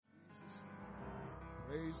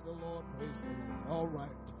Praise the Lord. Praise the Lord. All right.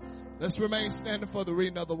 Let's remain standing for the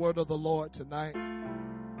reading of the word of the Lord tonight.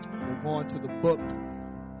 We're going to the book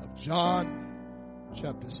of John,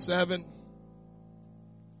 chapter 7.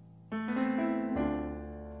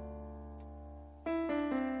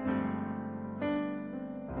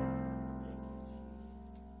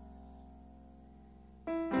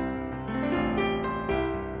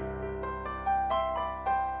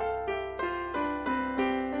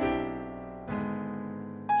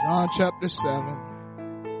 John chapter 7,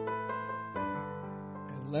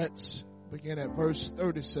 and let's begin at verse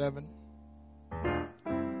 37.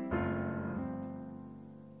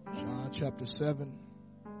 John chapter 7,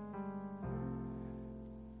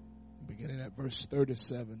 beginning at verse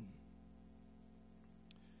 37.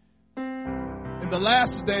 In the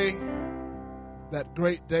last day, that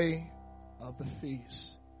great day of the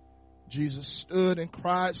feast, Jesus stood and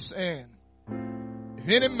cried, saying, If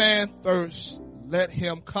any man thirst, let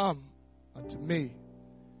him come unto me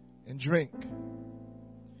and drink.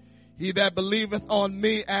 He that believeth on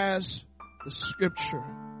me, as the scripture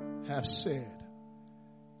hath said,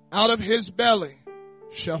 out of his belly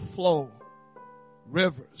shall flow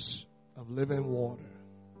rivers of living water.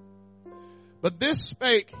 But this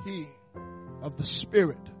spake he of the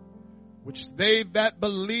Spirit, which they that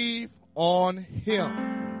believe on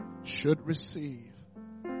him should receive.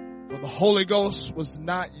 For the Holy Ghost was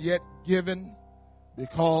not yet given,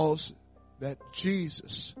 because that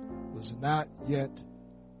Jesus was not yet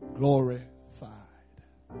glorified.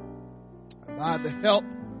 And by the help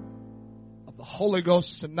of the Holy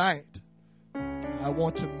Ghost tonight, I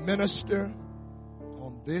want to minister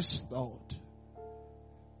on this thought.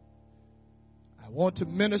 I want to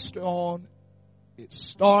minister on, it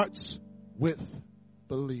starts with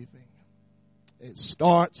believing. It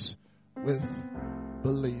starts with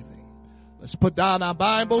believing. Let's put down our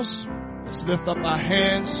Bibles. Let's lift up our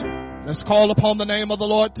hands. Let's call upon the name of the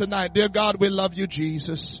Lord tonight. Dear God, we love you,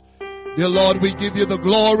 Jesus. Dear Lord, we give you the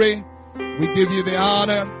glory. We give you the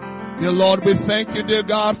honor. Dear Lord, we thank you, dear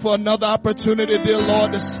God, for another opportunity, dear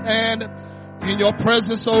Lord, to stand in your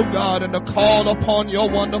presence, oh God, and to call upon your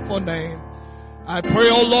wonderful name. I pray,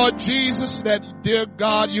 oh Lord Jesus, that, dear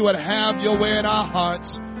God, you would have your way in our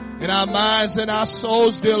hearts, in our minds, in our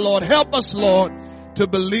souls, dear Lord. Help us, Lord, to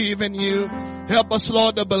believe in you. Help us,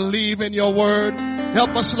 Lord, to believe in your word.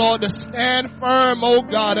 Help us, Lord, to stand firm, oh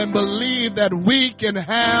God, and believe that we can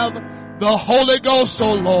have the Holy Ghost,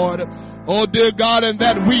 oh Lord. Oh dear God, and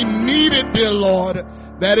that we need it, dear Lord,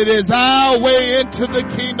 that it is our way into the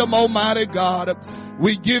kingdom, almighty God.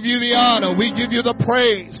 We give you the honor. We give you the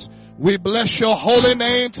praise. We bless your holy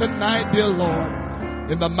name tonight, dear Lord.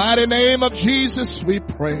 In the mighty name of Jesus, we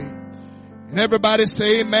pray. And everybody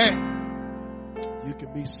say amen. You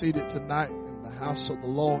can be seated tonight in the house of the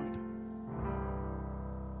Lord.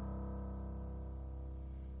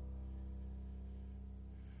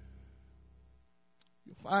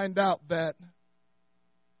 You find out that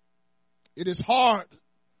it is hard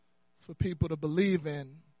for people to believe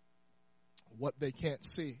in what they can't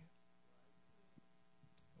see,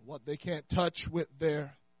 what they can't touch with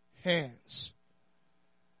their hands.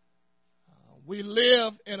 We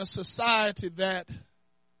live in a society that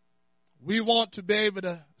we want to be able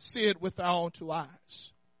to see it with our own two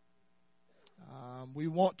eyes. We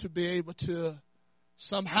want to be able to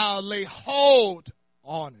somehow lay hold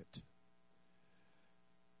on it.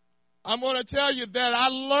 I'm going to tell you that I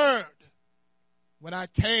learned when I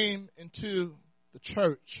came into the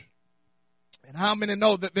church. And how many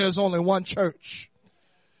know that there's only one church?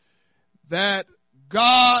 That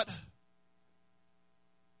God,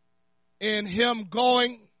 in him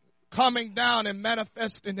coming down and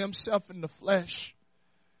manifesting himself in the flesh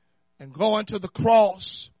and going to the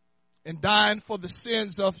cross and dying for the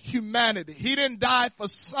sins of humanity. He didn't die for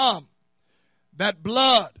some. That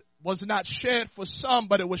blood was not shed for some,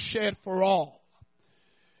 but it was shed for all.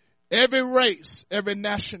 Every race, every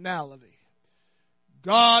nationality.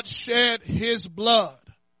 God shed his blood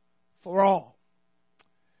for all.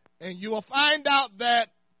 And you will find out that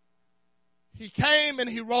he came and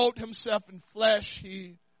he robed himself in flesh.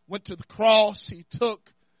 He went to the cross. He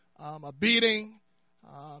took a beating.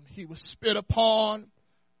 He was spit upon.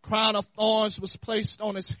 Crown of thorns was placed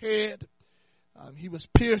on his head. He was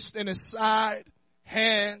pierced in his side,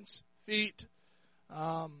 hands, feet,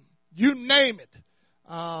 you name it.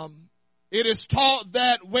 It is taught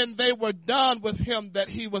that when they were done with him that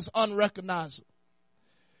he was unrecognizable.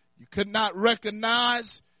 You could not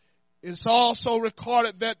recognize. It's also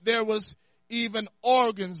recorded that there was even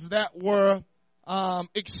organs that were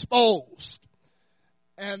exposed.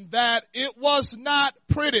 And that it was not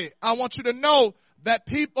pretty. I want you to know that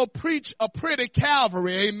people preach a pretty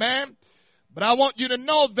Calvary, amen. But I want you to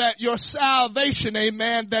know that your salvation,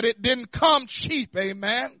 amen, that it didn't come cheap,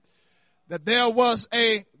 amen. That there was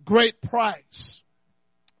a great price.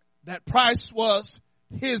 That price was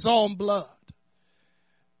his own blood.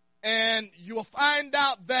 And you'll find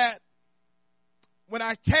out that when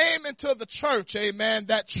I came into the church, amen,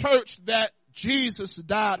 that church that Jesus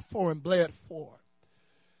died for and bled for,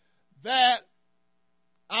 that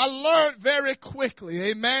I learned very quickly,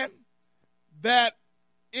 amen, that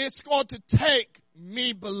it's going to take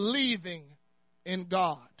me believing in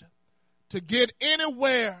God to get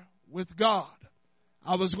anywhere with God.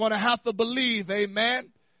 I was going to have to believe, amen,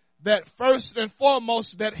 that first and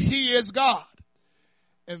foremost that he is God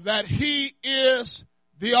and that he is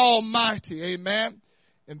the Almighty, amen,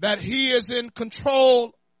 and that he is in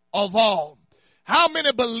control of all. How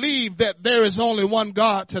many believe that there is only one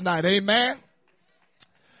God tonight, amen?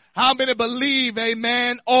 How many believe,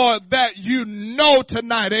 amen, or that you know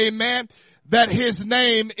tonight, amen, that his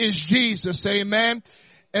name is Jesus, amen,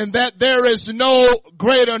 and that there is no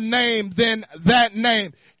greater name than that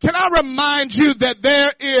name. Can I remind you that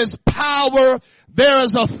there is power, there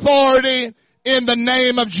is authority in the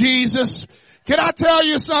name of Jesus? Can I tell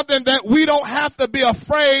you something, that we don't have to be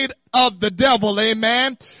afraid of the devil,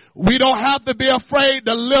 amen? We don't have to be afraid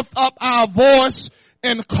to lift up our voice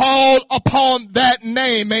and call upon that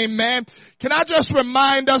name, amen. Can I just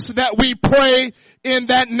remind us that we pray in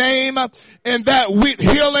that name, and that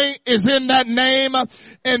healing is in that name,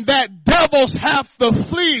 and that devils have to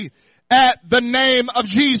flee at the name of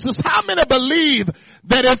Jesus? How many believe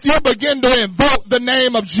that if you begin to invoke the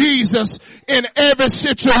name of Jesus in every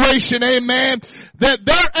situation, amen, that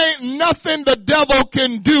there ain't nothing the devil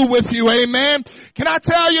can do with you, amen? Can I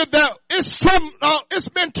tell you that it's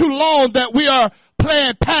been too long that we are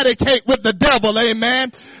playing patty cake with the devil,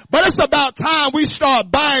 amen. But it's about time we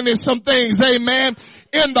start binding some things, amen,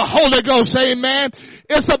 in the Holy Ghost, amen.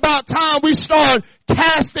 It's about time we start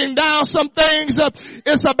casting down some things.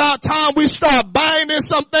 It's about time we start binding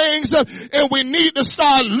some things, and we need to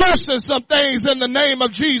start loosing some things in the name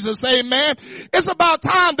of Jesus, amen. It's about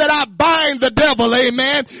time that I bind the devil,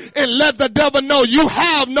 amen, and let the devil know you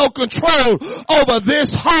have no control over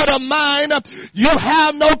this heart of mine. You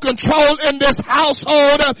have no control in this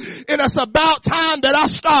household, and it's about time that I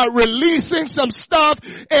start releasing some stuff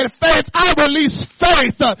in faith. I release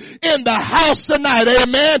faith in the house tonight,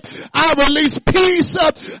 amen. I release peace.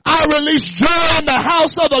 I release joy in the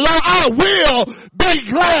house of the Lord. I will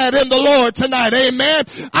be glad in the Lord tonight, amen.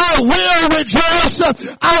 I will rejoice.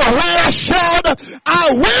 I will shout. I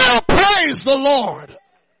will praise the Lord.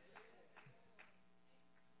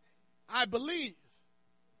 I believe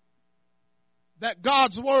that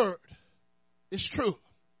God's word is true.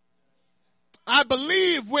 I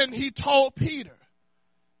believe when he told Peter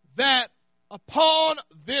that upon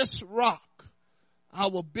this rock I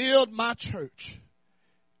will build my church,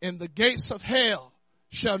 and the gates of hell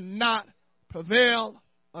shall not prevail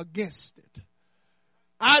against it.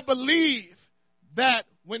 I believe that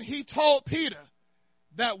when he told Peter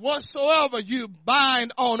that whatsoever you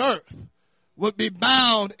bind on earth would be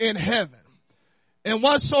bound in heaven, and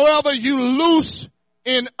whatsoever you loose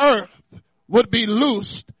in earth would be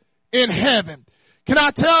loosed in heaven. Can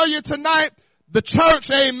I tell you tonight, the church,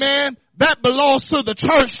 amen, that belongs to the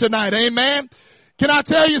church tonight, amen. Can I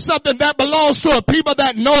tell you something? That belongs to a people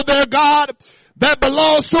that know their God. That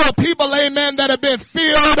belongs to a people, amen, that have been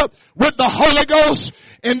filled with the Holy Ghost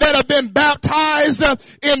and that have been baptized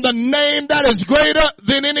in the name that is greater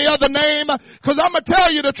than any other name. Because I'm going to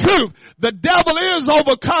tell you the truth. The devil is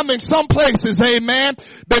overcoming some places, amen,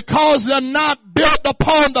 because they're not built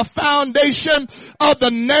upon the foundation of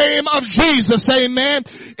the name of Jesus, amen.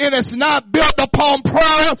 And it's not built upon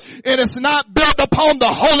prayer, and it's not built upon the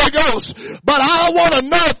Holy Ghost. But I want to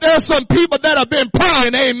know if there's some people that have been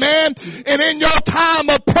praying, amen, and in your time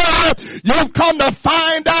of prayer, you've come to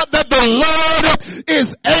find out that the Lord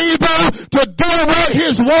is able to do what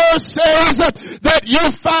his word says, that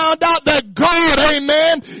you found out that God,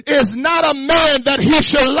 amen, is not a man that he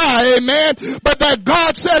shall lie, amen, but that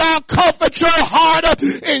God said, I'll comfort your heart,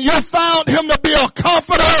 and you found him to be a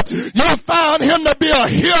comforter, you found him to be a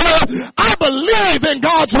healer. I believe in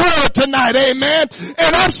God's word tonight, amen,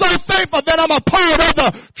 and I'm so thankful that I'm a part of the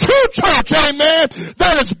true church, amen,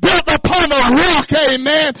 that is built upon a rock,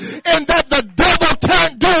 amen, and that the devil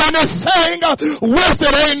can't do anything with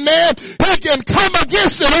it, amen. He can come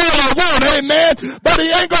against it all he wants, amen, but he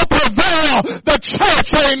ain't gonna prevail the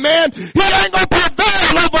church, amen. He ain't gonna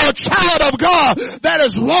prevail over a child of God that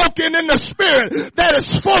is walking in the Spirit, that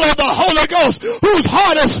is full of the Holy Ghost, whose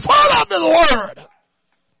heart is full of his word.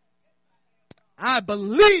 I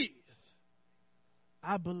believe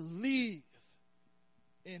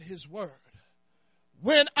in his word.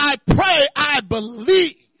 When I pray, I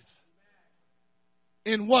believe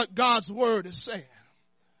in what God's word is saying.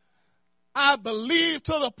 I believe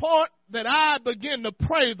to the point that I begin to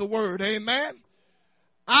pray the word. Amen.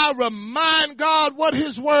 I remind God what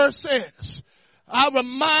his word says. I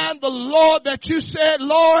remind the Lord that you said,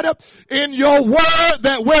 Lord, in your word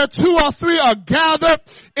that where 2 or 3 are gathered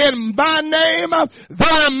in my name,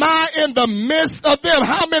 there am I in the midst of them.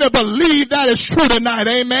 How many believe that is true tonight?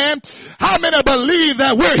 Amen. How many believe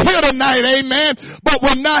that we're here tonight? Amen. But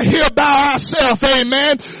we're not here by ourselves.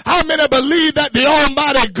 Amen. How many believe that the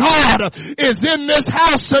Almighty God is in this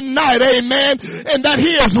house tonight? Amen. And that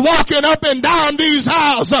he is walking up and down these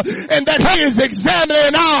aisles and that he is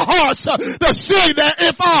examining our hearts to see that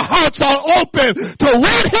if our hearts are open to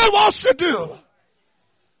what he wants to do.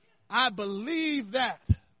 I believe that.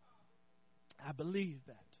 I believe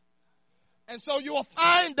that. And so you will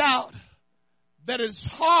find out that it's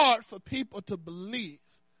hard for people to believe.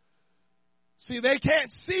 See, they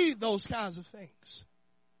can't see those kinds of things.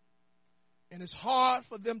 And it's hard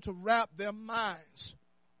for them to wrap their minds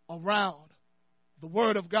around the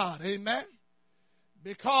word of God. Amen?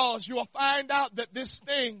 Because you will find out that this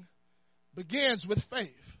thing begins with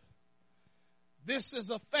faith. This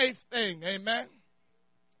is a faith thing. Amen.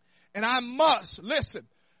 And I must, listen,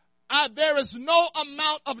 there is no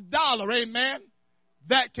amount of dollar, amen,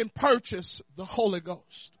 that can purchase the Holy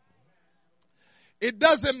Ghost. It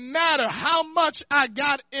doesn't matter how much I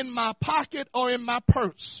got in my pocket or in my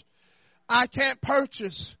purse. I can't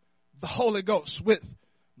purchase the Holy Ghost with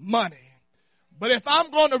money. But if I'm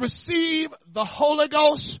going to receive the Holy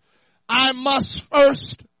Ghost, I must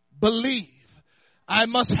first believe. I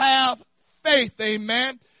must have faith,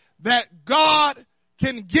 amen, that God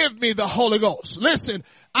can give me the Holy Ghost. Listen,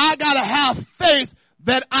 I gotta have faith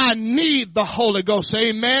that I need the Holy Ghost.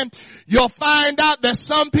 Amen. You'll find out that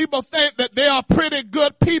some people think that they are pretty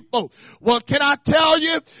good people. Well, can I tell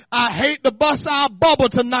you, I hate to bust our bubble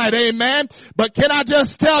tonight. Amen. But can I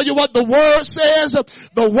just tell you what the word says?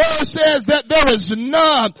 The word says that there is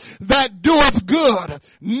none that doeth good.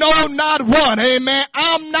 No, not one. Amen.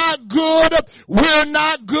 I'm not good. We're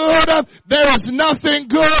not good. There is nothing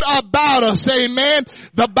good about us. Amen.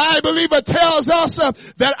 The Bible even tells us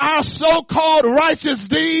that our so-called righteous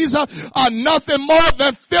deeds are nothing more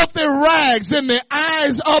than filthy rags in the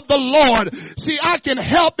eyes of the Lord. See, I can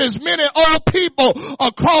help as many old people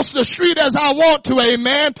across the street as I want to,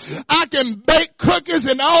 amen. I can bake cookies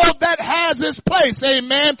and all that has its place,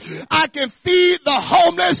 amen. I can feed the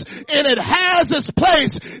homeless and it has its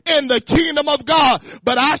place in the kingdom of God.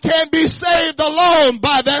 But I can't be saved alone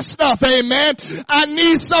by that stuff, amen. I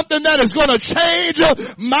need something that is going to change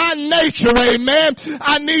my nature, amen.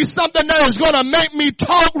 I need something that is going to make me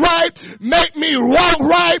talk right, make me walk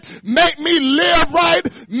right, make me live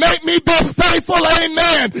right, make me be faithful,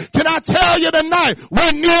 amen. Can I tell you tonight,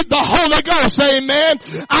 we need the Holy Ghost, amen.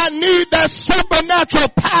 I need that supernatural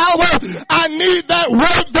power. I need that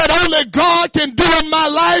work that only God can do in my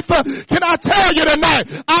life. Can I tell you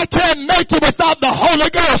tonight, I can't make it without the Holy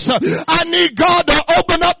Ghost. I need God to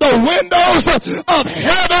open up the windows of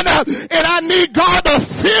heaven and I need God to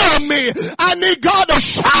fill me. I need God to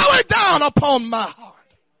shower down upon my heart.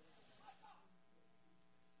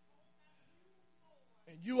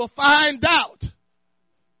 And you will find out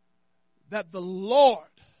that the Lord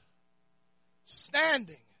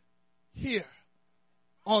standing here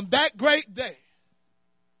on that great day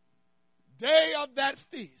of that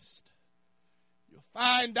feast, you'll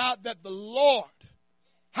find out that the Lord,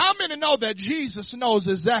 how many know that Jesus knows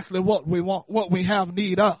exactly what we want, what we have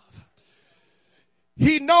need of?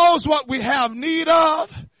 He knows what we have need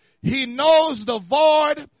of. He knows the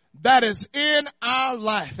void that is in our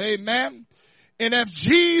life. Amen. And if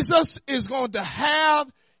Jesus is going to have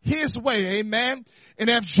his way, amen, and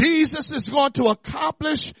if Jesus is going to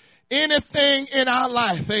accomplish anything in our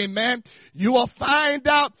life, amen, you will find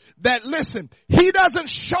out that, listen, he doesn't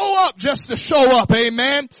show up just to show up,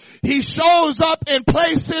 amen. He shows up in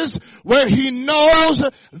places where he knows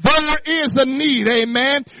there is a need,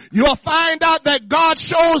 amen. You'll find out that God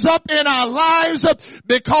shows up in our lives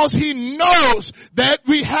because he knows that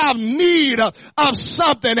we have need of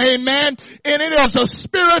something, amen. And it is a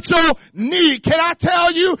spiritual need. Can I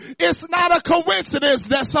tell you, it's not a coincidence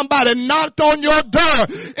that somebody knocked on your door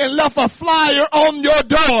and left a flyer on your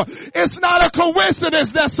door. It's not a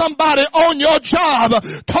coincidence that somebody on your job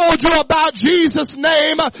told you about Jesus'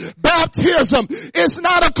 name, baptism. It's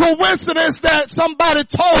not a coincidence that somebody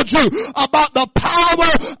told you about the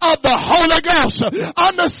power of the Holy Ghost.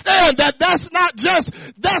 Understand that that's not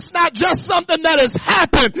just something that has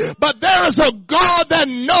happened, but there is a God that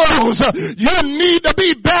knows you need to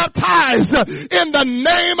be baptized in the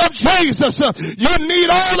name of Jesus. You need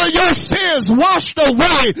all of your sins washed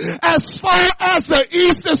away as far as the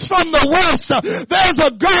east is from the west. There's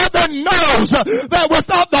a God that knows that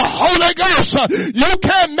without the Holy Ghost, you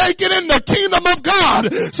can't make it in the kingdom of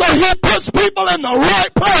God. So he puts people in the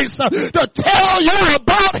right place to tell you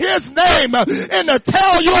about his name and to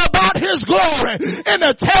tell you about his glory and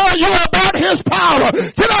to tell you about his power.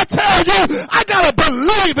 Can I tell you, I gotta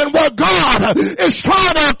believe in what God is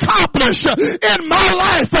trying to accomplish in my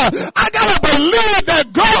life. I gotta believe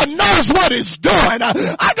that God knows what he's doing.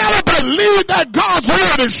 I gotta believe that God's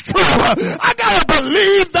word is true. I gotta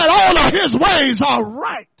believe that all of his ways are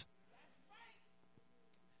right.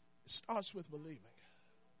 It starts with believing.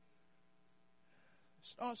 It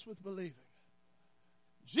starts with believing.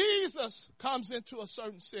 Jesus comes into a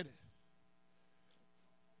certain city.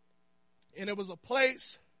 And it was a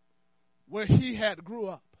place where he had grew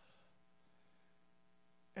up.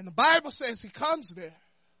 And the Bible says he comes there.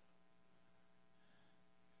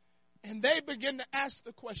 And they begin to ask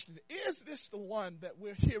the question, is this the one that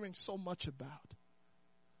we're hearing so much about?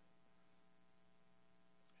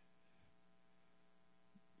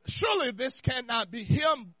 Surely this cannot be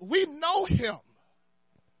him. We know him.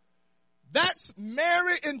 That's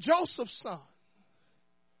Mary and Joseph's son.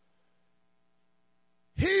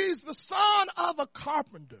 He's the son of a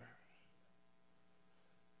carpenter.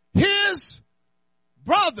 His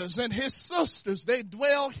brothers and his sisters, they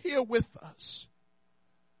dwell here with us.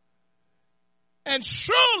 And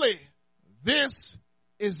surely this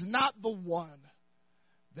is not the one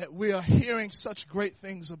that we are hearing such great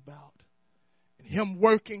things about, and him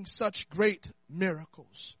working such great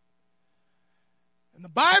miracles. And the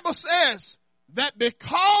Bible says that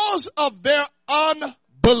because of their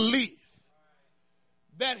unbelief,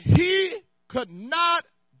 that he could not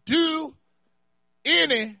do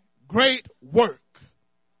any great work,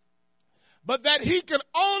 but that he could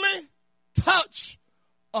only touch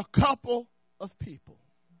a couple of people.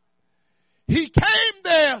 He came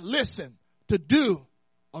there, listen, to do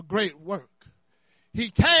a great work.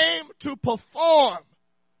 He came to perform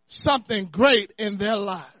something great in their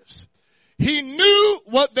lives. He knew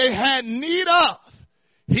what they had need of.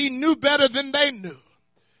 He knew better than they knew.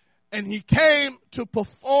 And he came to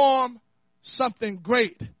perform something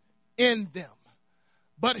great in them.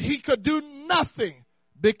 But he could do nothing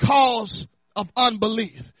because of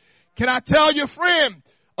unbelief. Can I tell you, friend,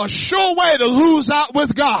 a sure way to lose out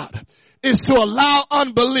with God is to allow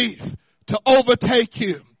unbelief to overtake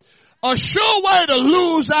you. A sure way to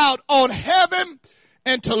lose out on heaven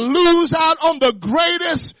and to lose out on the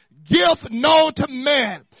greatest gift known to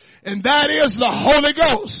man, and that is the Holy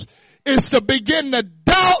Ghost, is to begin to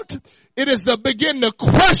doubt. It is to begin to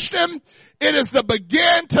question. It is to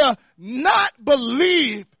begin to not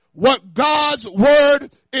believe what God's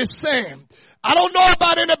word is saying. I don't know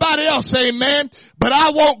about anybody else, amen, but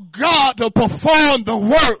I want God to perform the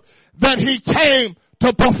work that he came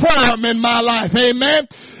to perform in my life, amen.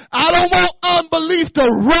 I don't want unbelief to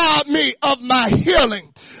rob me of my healing.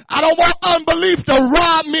 I don't want unbelief to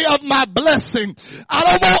rob me of my blessing. I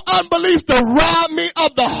don't want unbelief to rob me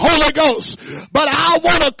of the Holy Ghost. But I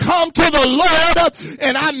want to come to the Lord,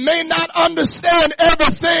 and I may not understand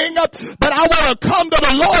everything, but I want to come to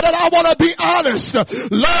the Lord and I want to be honest.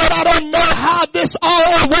 Lord, I don't know how this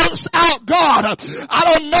all works out, God. I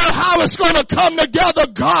don't know how it's going to come together,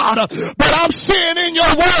 God. But I'm seeing in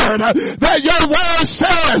your word that your word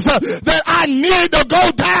says that I need to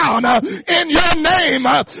go down in your name.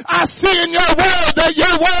 I see in your word that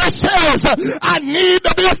your word says I need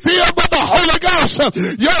to be filled with the Holy Ghost.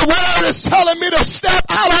 Your word is telling me to step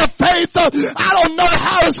out of faith. I don't know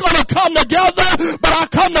how it's going to come together, but I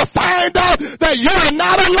come to find out that you are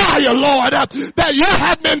not a liar, Lord, that you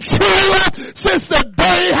have been true since the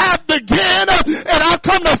day have begun, and I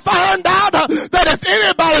come to find out that if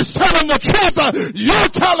anybody's telling the truth, you're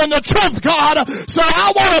telling the truth, God. So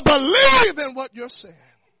I want to believe in what you're saying.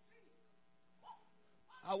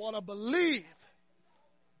 I want to believe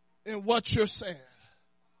in what you're saying.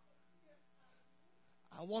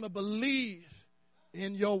 I want to believe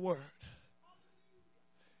in your word.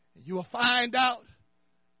 You will find out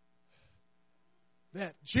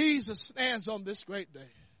that Jesus stands on this great day.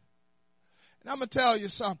 And I'm going to tell you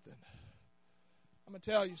something.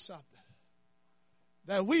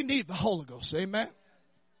 that we need the Holy Ghost. Amen.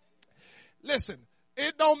 Listen,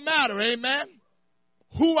 it don't matter, amen,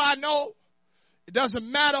 who I know. It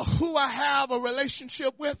doesn't matter who I have a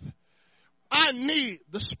relationship with. I need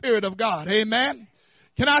the Spirit of God. Amen.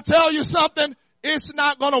 Can I tell you something? It's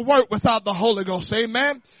not going to work without the Holy Ghost.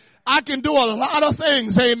 Amen. I can do a lot of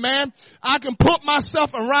things. Amen. I can put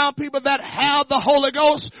myself around people that have the Holy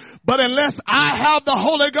Ghost, but unless I have the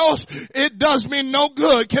Holy Ghost, it does me no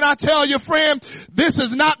good. Can I tell you, friend, this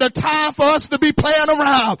is not the time for us to be playing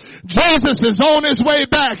around. Jesus is on his way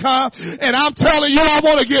back, huh? And I'm telling you, I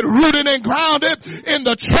want to get rooted and grounded in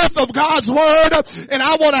the truth of God's word, and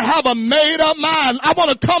I want to have a made up mind. I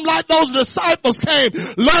want to come like those disciples came.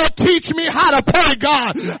 Lord, teach me how to pray,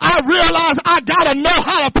 God. I realize I gotta know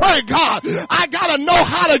how to pray, God. I gotta know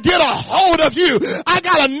how to get a hold of you. I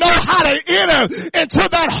gotta know how to enter into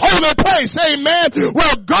that holy place, amen,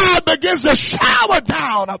 where God begins to shower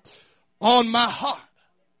down on my heart.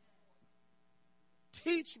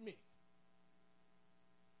 Teach me.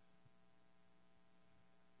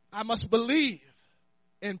 I must believe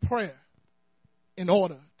in prayer in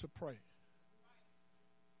order to pray.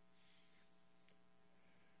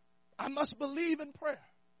 I must believe in prayer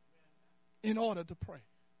in order to pray.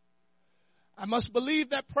 I must believe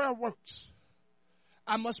that prayer works.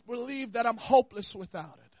 I must believe that I'm hopeless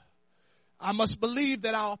without it. I must believe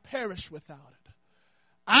that I'll perish without it.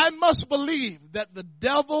 I must believe that the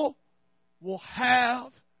devil will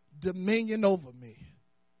have dominion over me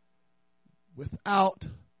without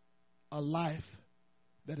a life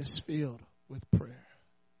that is filled with prayer.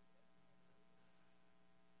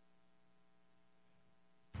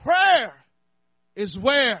 Prayer is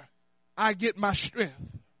where I get my strength.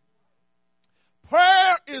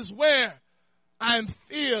 Prayer is where I am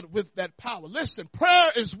filled with that power. Listen, prayer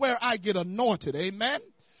is where I get anointed. Amen.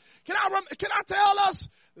 Can I tell us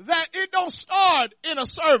that it don't start in a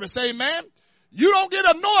service? Amen. You don't get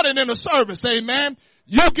anointed in a service. Amen.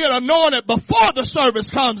 You get anointed before the service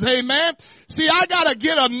comes. Amen. See, I gotta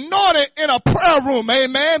get anointed in a prayer room.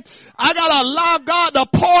 Amen. I gotta allow God to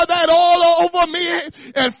pour that all over me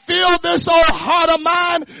and fill this old heart of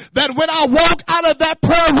mine that when I walk out of that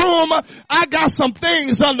prayer room, I got some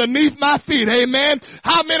things underneath my feet. Amen.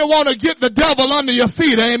 How many want to get the devil under your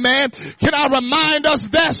feet? Amen. Can I remind us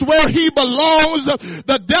that's where he belongs?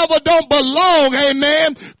 The devil don't belong.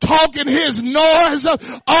 Amen. Talking his noise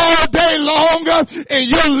all day long, and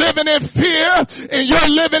you're living in fear and you're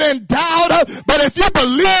living in doubt. But if you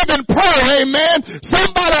believe in prayer, amen,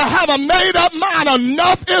 somebody have a made up mind.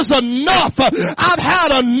 Enough is enough. I've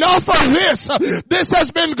had enough of this. This has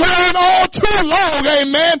been going on too long,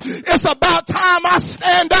 amen. It's about time I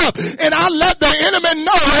stand up and I let the enemy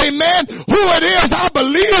know, amen, who it is I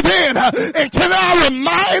believe in. And can I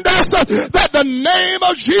remind us that the name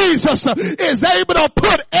of Jesus is able to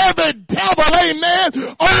put every devil,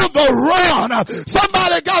 amen, on the run.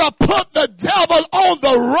 Somebody gotta put the devil on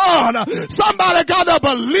the run. Somebody gotta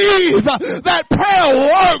believe that prayer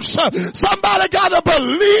works. Somebody gotta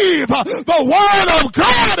believe the word of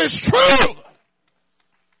God is true.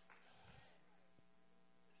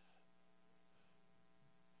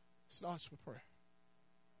 Starts with prayer.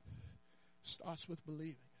 Starts with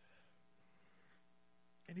believing.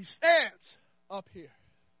 And he stands up here.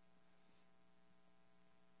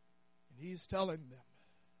 And he's telling them.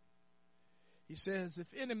 He says, if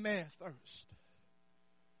any man thirst,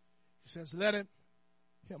 he says, let him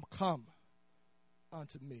come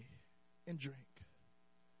unto me and drink.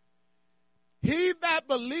 He that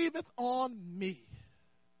believeth on me.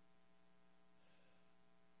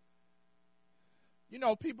 You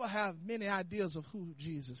know, people have many ideas of who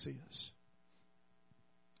Jesus is.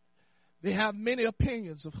 They have many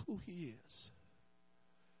opinions of who he is.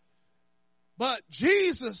 But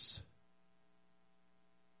Jesus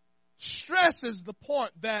stresses the point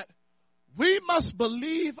that we must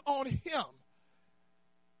believe on him,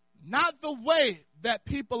 not the way that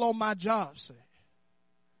people on my job say,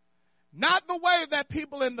 not the way that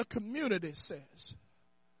people in the community says,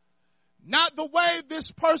 not the way this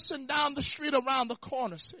person down the street around the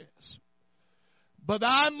corner says, but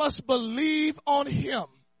I must believe on him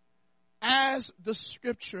as the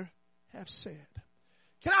scripture have said.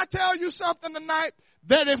 Can I tell you something tonight?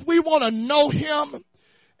 That if we want to know him,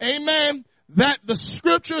 amen, that the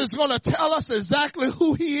scripture is going to tell us exactly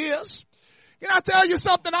who he is. Can I tell you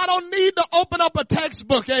something? I don't need to open up a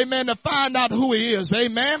textbook, amen, to find out who he is,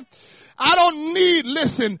 amen. I don't need,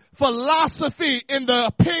 listen, philosophy in the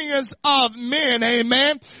opinions of men,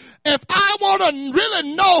 amen. if I want to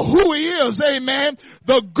really know who he is, amen,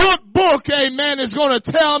 the good book, amen, is going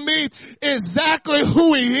to tell me exactly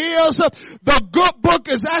who he is. The good book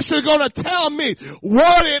is actually going to tell me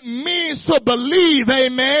what it means to believe,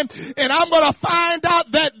 amen. And I'm going to find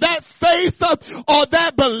out that that faith or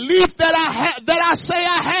that belief that I say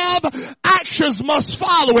I have, actions must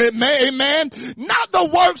follow it, amen. Not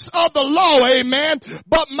the works of the law, amen,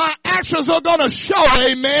 but my actions are going to show,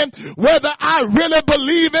 amen, whether I really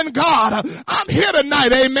believe in God. I'm here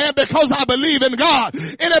tonight, amen, because I believe in God.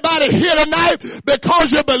 Anybody here tonight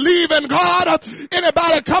because you believe in God?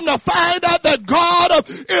 Anybody come to find out that God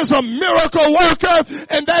is a miracle worker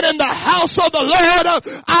and that in the house of the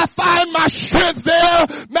Lord I find my strength there?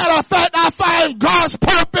 Matter of fact, I find God's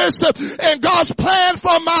purpose and God's plan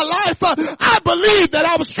for my life. I believe that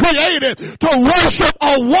I was created to worship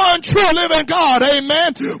a one true living God,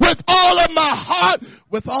 amen, with all of my heart,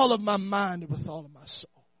 with all of my mind, and with all of my soul.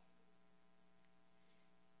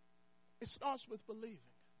 It starts with believing.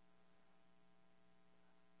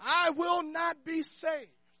 I will not be saved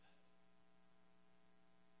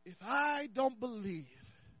if I don't believe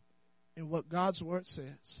in what God's word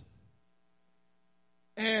says.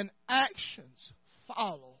 And actions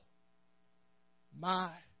follow my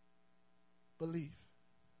belief.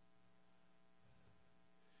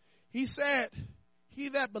 He said, he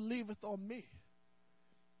that believeth on me,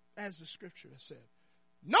 as the scripture has said.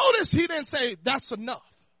 Notice he didn't say that's enough.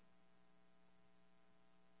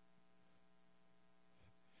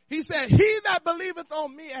 He said, he that believeth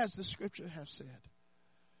on me, as the scripture have said.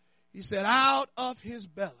 He said, out of his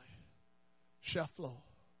belly shall flow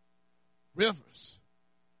rivers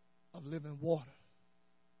of living water.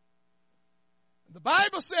 The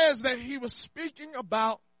Bible says that he was speaking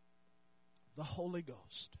about the Holy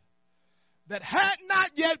Ghost that had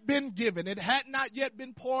not yet been given. It had not yet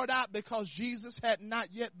been poured out because Jesus had not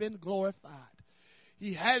yet been glorified.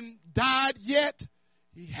 He hadn't died yet.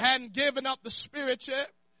 He hadn't given up the Spirit yet.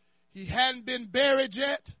 He hadn't been buried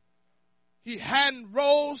yet. He hadn't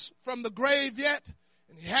rose from the grave yet.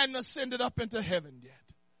 And he hadn't ascended up into heaven yet.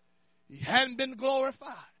 He hadn't been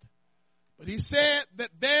glorified. But he said that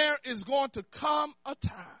there is going to come a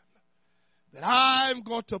time that I'm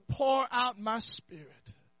going to pour out my Spirit.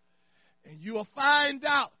 And you will find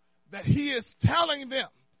out that he is telling them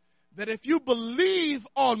that if you believe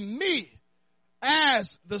on me,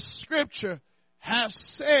 as the scripture has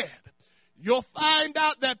said, you'll find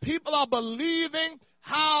out that people are believing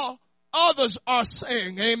how others are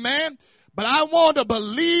saying, amen. But I want to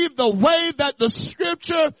believe the way that the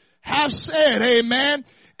scripture has said, amen.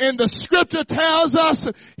 And the scripture tells us,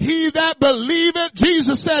 he that believeth,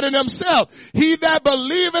 Jesus said it himself, he that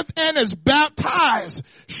believeth and is baptized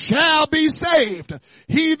shall be saved.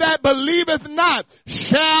 He that believeth not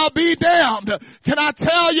shall be damned. Can I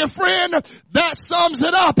tell you, friend, that sums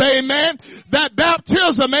it up, amen. That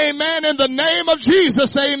baptism, amen, in the name of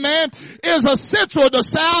Jesus, amen, is essential to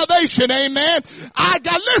salvation, amen.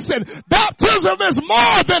 Listen, baptism is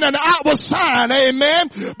more than an outward sign, amen,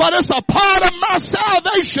 but it's a part of my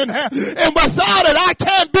salvation. And without it, I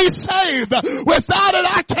can't be saved. Without it,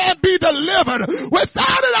 I can't be delivered.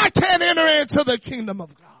 Without it, I can't enter into the kingdom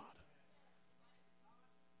of God.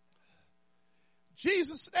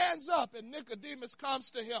 Jesus stands up and Nicodemus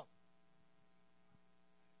comes to him.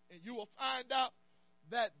 And you will find out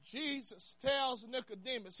that Jesus tells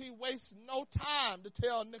Nicodemus, he wastes no time to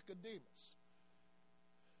tell Nicodemus.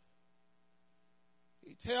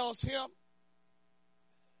 He tells him,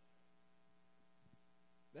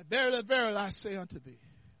 that verily, verily, I say unto thee,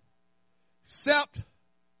 except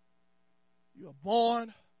you are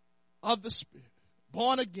born of the Spirit,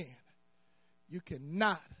 born again, you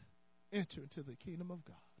cannot enter into the kingdom of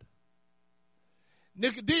God.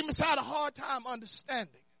 Nicodemus had a hard time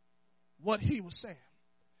understanding what he was saying.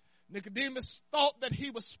 Nicodemus thought that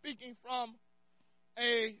he was speaking from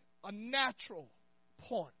a natural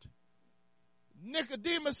point.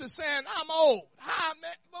 Nicodemus is saying, I'm old. Hi,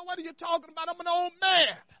 man. Well, what are you talking about? I'm an old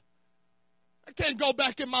man. I can't go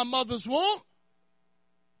back in my mother's womb.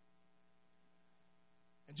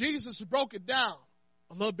 And Jesus broke it down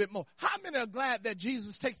a little bit more. How many are glad that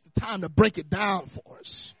Jesus takes the time to break it down for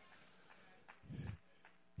us?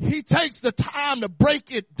 He takes the time to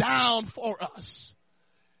break it down for us.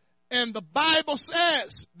 And the Bible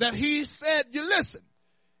says that he said, you listen,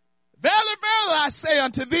 verily, verily, I say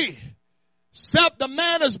unto thee, except the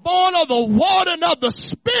man is born of the water and of the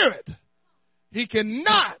Spirit, he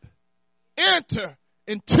cannot enter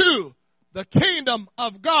into the kingdom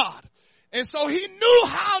of God. And so he knew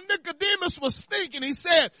how Nicodemus was thinking. He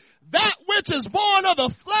said, that which is born of the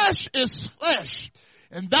flesh is flesh,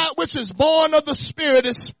 And that which is born of the Spirit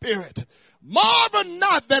is spirit. Marvel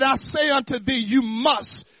not that I say unto thee, you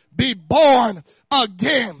must be born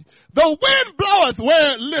again. The wind bloweth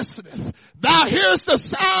where it listeneth. Thou hearest the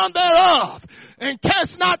sound thereof, and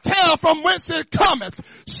canst not tell from whence it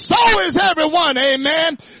cometh. So is everyone,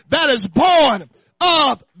 amen, that is born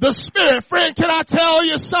of the Spirit. Friend, can I tell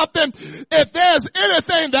you something? If there's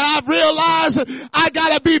anything that I've realized, I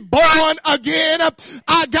gotta be born again.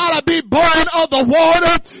 I gotta be born of the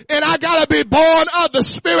water, and I gotta be born of the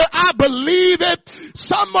Spirit. I believe it.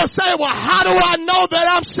 Some will say, well, how do I know that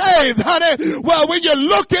I'm saved, honey? Well, when you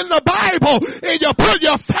look in the Bible and you put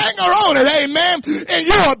your finger on it, amen, and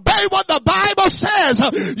you obey what the Bible says,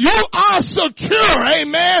 you are secure,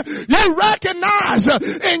 amen. You recognize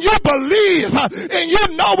and you believe and you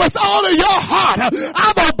know with all of your heart,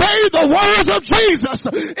 I've obeyed the words of Jesus,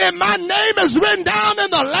 and my name is written down in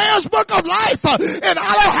the Lamb's Book of Life, and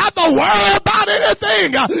I don't have to worry about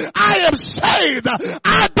anything. I am saved.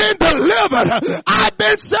 I've been delivered. I've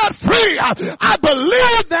been set free. I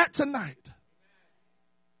believe that tonight.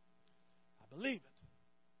 I believe it.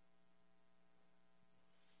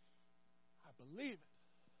 I believe it.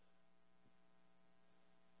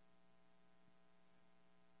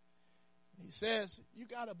 He says, you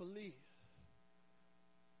got to believe,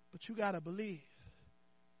 but you got to believe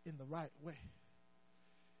in the right way.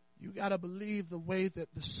 You got to believe the way that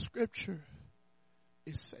the Scripture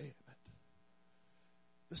is saying it.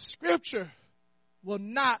 The Scripture will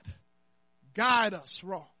not guide us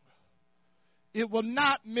wrong. It will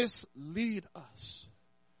not mislead us.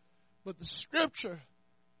 But the Scripture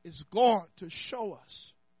is going to show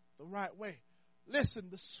us the right way. Listen,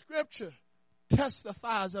 the Scripture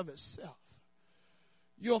testifies of itself.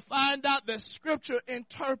 You'll find out that Scripture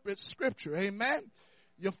interprets Scripture. Amen.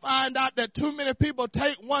 You'll find out that too many people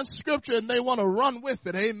take one Scripture and they want to run with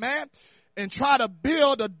it. Amen. And try to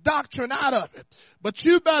build a doctrine out of it. But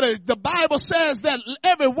you better, the Bible says that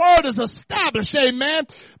every word is established, amen,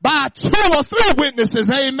 by 2 or 3 witnesses,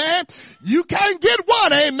 amen. You can't get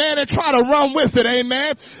one, amen, and try to run with it,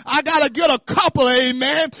 amen. I gotta get a couple,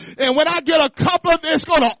 amen. And when I get a couple, it's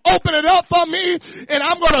gonna open it up for me, and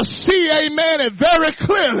I'm gonna see, amen, it very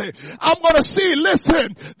clearly. I'm gonna see,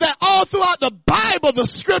 listen, that all throughout the Bible, the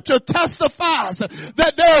Scripture testifies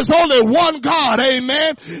that there is only one God,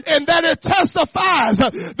 amen, and that it testifies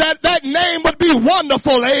that that name would be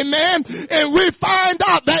wonderful, amen. And we find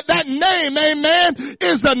out that that name, amen,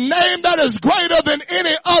 is the name that is greater than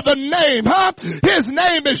any other name, huh? His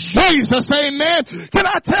name is Jesus, amen. Can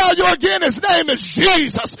I tell you again, his name is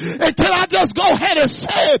Jesus. And can I just go ahead and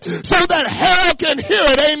say it so that hell can hear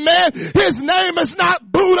it, amen. His name is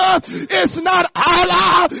not Buddha, it's not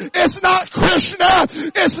Allah, it's not Krishna,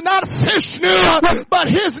 it's not Vishnu, but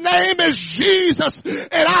his name is Jesus.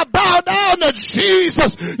 And I bow down to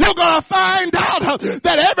Jesus. You're going to find out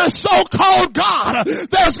that every so-called God,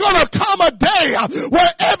 there's going to come a day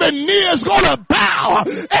where every knee is going to bow,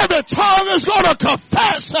 every tongue is going to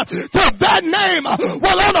confess to that name.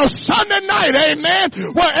 Well, on a Sunday night, amen,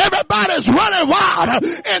 where everybody's running wild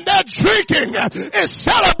and they're drinking and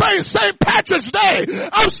celebrating St. Patrick's Day,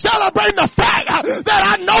 I'm celebrating the fact that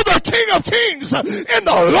I know the King of Kings and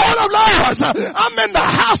the Lord of Lords. I'm in the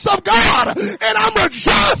house of God and I'm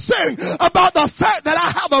rejoicing about the fact that I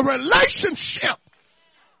have a relationship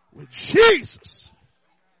with Jesus.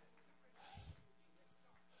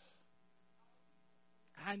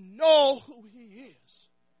 I know who he is.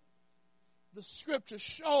 The Scripture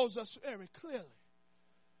shows us very clearly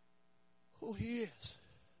who he is.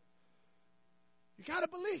 You got to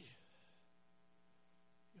believe.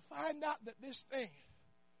 You find out that this thing,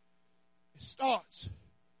 it starts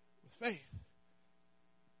with faith.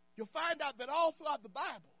 You'll find out that all throughout the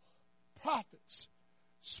Bible, prophets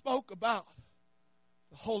spoke about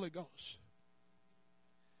the Holy Ghost.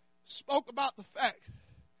 Spoke about the fact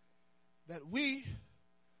that we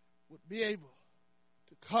would be able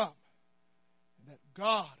to come and that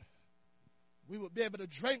God, we would be able to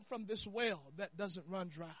drink from this well that doesn't run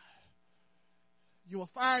dry. You will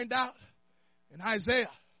find out in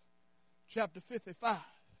Isaiah chapter 55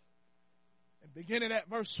 and beginning at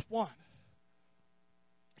verse 1.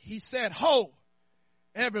 He said, ho,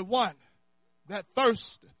 everyone that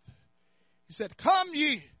thirsteth. He said, come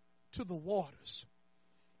ye to the waters.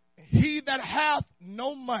 And he that hath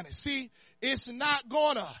no money. See, it's not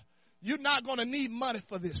gonna, you're not gonna need money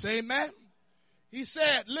for this. Amen. He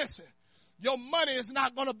said, listen, your money is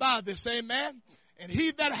not gonna buy this. Amen. And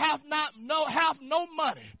he that hath no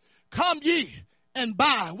money, come ye and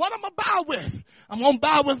buy. What I'm going to buy with? I'm going to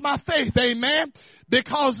buy with my faith. Amen.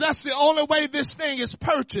 Because that's the only way this thing is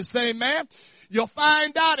purchased. Amen. You'll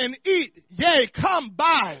find out and eat, yea, come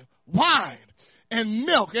buy wine and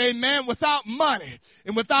milk, amen, without money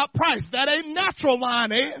and without price. That ain't natural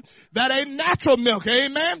wine, that ain't natural milk,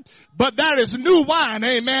 amen. But that is new wine,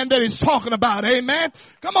 amen, that he's talking about, amen.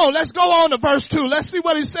 Come on, let's go on to verse 2. Let's see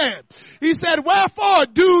what he said. He said, wherefore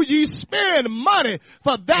do ye spend money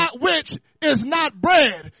for that which is not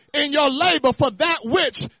bread, in your labor for that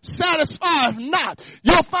which satisfieth not.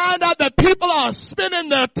 You'll find out that people are spending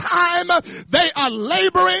their time, they are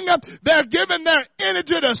laboring, they're giving their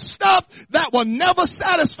energy to stuff that will never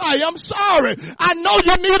satisfy you. I'm sorry. I know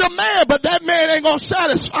you need a man, but that man ain't gonna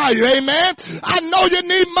satisfy you, amen. I know you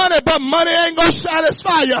need money, but money ain't gonna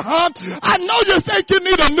satisfy you, huh? I know you think you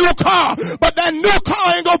need a new car, but that new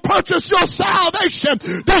car ain't gonna purchase your salvation.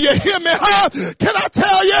 Do you hear me, huh? Can I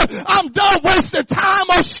tell you, I'm done wasting time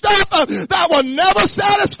on stuff that will never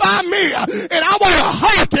satisfy me. And I want to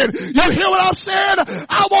hearken. You hear what I'm saying?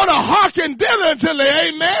 I want to hearken diligently,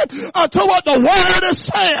 amen, unto what the word is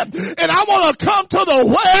saying. And I want to come to the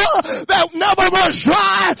well that never runs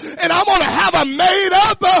dry. And I want to have a made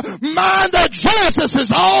up mind that Jesus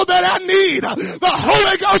is all that I need. The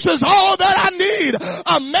Holy Ghost is all that I need.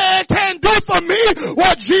 A man can't do for me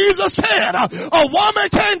what Jesus can. A woman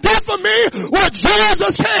can't do for me what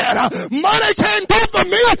Jesus can. Money can't do for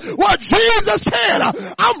me what Jesus can.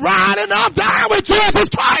 I'm riding, I'm dying with Jesus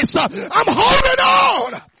Christ. I'm holding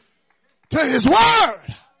on to his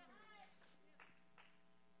word.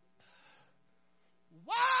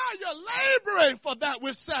 Why you're laboring for that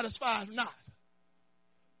which satisfies not?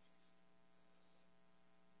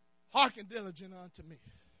 Hearken diligent unto me.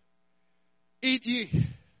 Eat ye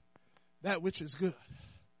that which is good.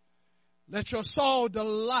 Let your soul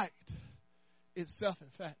delight itself in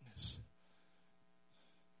fatness.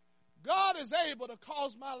 God is able to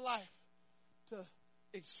cause my life to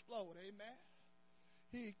explode,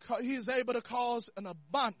 amen. He is able to cause an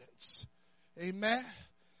abundance, amen.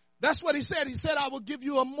 That's what he said. He said, I will give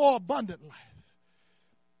you a more abundant life.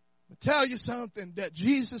 I'll tell you something, that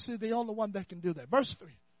Jesus is the only one that can do that. Verse 3.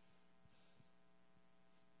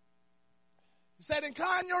 He said,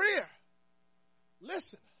 incline your ear,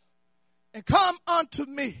 listen, and come unto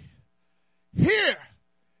me. Hear,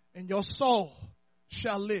 and your soul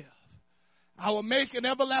shall live. I will make an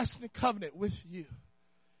everlasting covenant with you,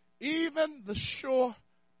 even the sure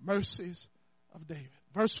mercies of David.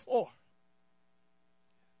 Verse 4.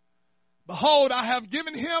 Behold, I have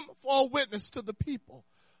given him for a witness to the people,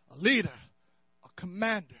 a leader, a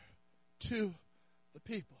commander to the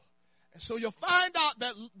people. And so you'll find out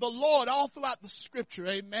that the Lord, all throughout the scripture,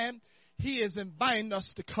 amen, he is inviting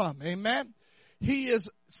us to come, amen. He is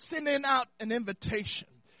sending out an invitation,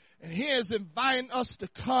 and he is inviting us to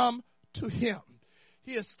come to him.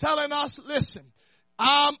 He is telling us, listen,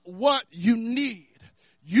 I'm what you need.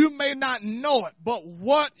 You may not know it, but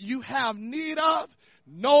what you have need of,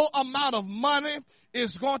 no amount of money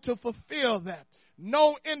is going to fulfill that.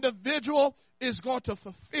 No individual is going to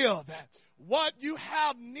fulfill that. What you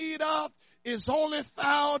have need of is only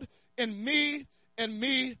found in me and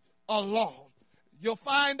me alone. You'll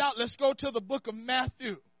find out, let's go to the book of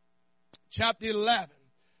Matthew, chapter 11,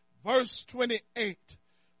 verse 28.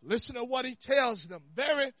 Listen to what he tells them.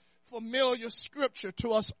 Very familiar scripture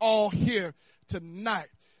to us all here tonight.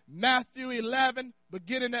 Matthew 11,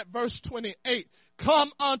 beginning at verse 28.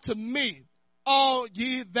 Come unto me, all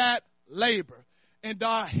ye that labor and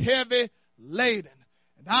are heavy laden,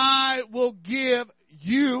 and I will give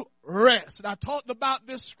you rest. And I talked about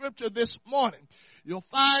this scripture this morning. You'll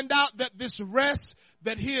find out that this rest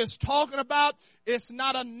that he is talking about, it's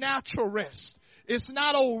not a natural rest. It's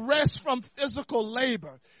not a rest from physical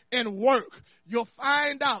labor and work. You'll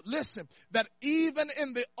find out, listen, that even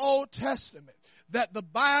in the Old Testament, that the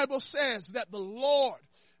Bible says that the Lord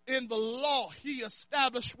in the law, he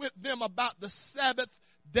established with them about the Sabbath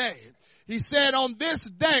day. He said on this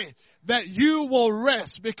day that you will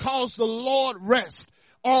rest because the Lord rests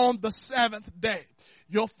on the seventh day.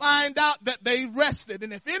 You'll find out that they rested.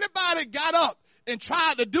 And if anybody got up and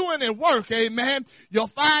tried to do any work, amen, you'll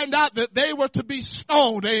find out that they were to be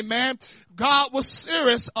stoned, amen. God was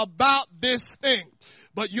serious about this thing.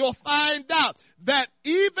 But you'll find out that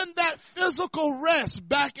even that physical rest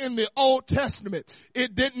back in the Old Testament,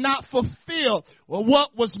 it did not fulfill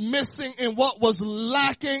what was missing and what was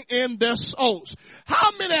lacking in their souls. How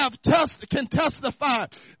many can testify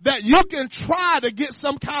that you can try to get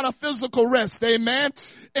some kind of physical rest, amen,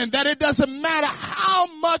 and that it doesn't matter how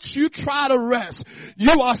much you try to rest,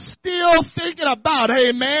 you are still thinking about,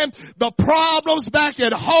 amen, the problems back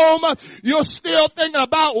at home. You're still thinking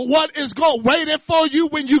about what is waiting for you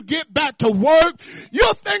when you get back to work. work.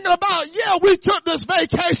 You're thinking about, yeah, we took this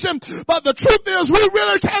vacation, but the truth is we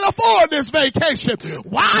really can't afford this vacation.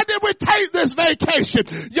 Why did we take this vacation?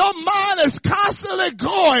 Your mind is constantly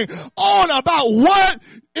going on about what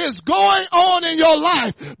is going on in your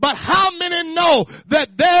life. But how many know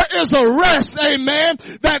that there is a rest, amen,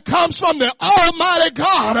 that comes from the Almighty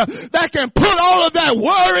God that can put all of that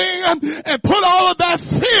worrying and put all of that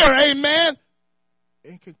fear, amen,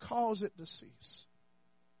 and can cause it to cease.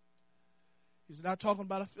 He's not talking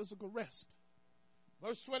about a physical rest.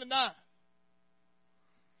 Verse 29.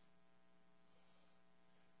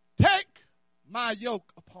 Take my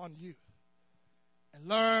yoke upon you and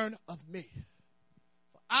learn of me.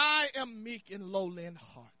 For I am meek and lowly in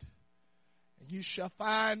heart, and you shall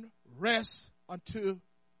find rest unto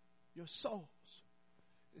your souls.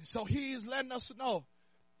 And so he is letting us know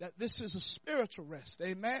that this is a spiritual rest.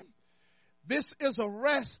 Amen. This is a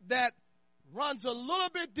rest that runs a little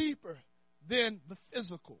bit deeper than the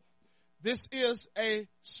physical. This is a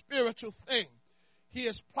spiritual thing. He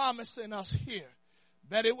is promising us here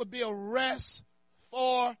that it would be a rest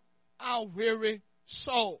for our weary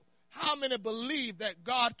soul. How many believe that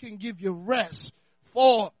God can give you rest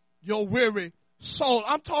for your weary soul?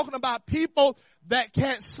 I'm talking about people that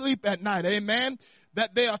can't sleep at night. Amen.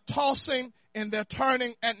 That they are tossing and they're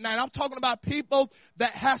turning at night. I'm talking about people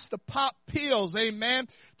that has to pop pills, amen,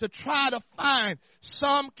 to try to find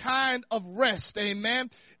some kind of rest, amen.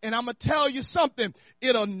 And I'm going to tell you something,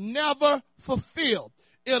 it'll never fulfill.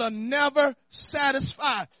 It'll never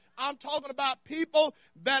satisfy. I'm talking about people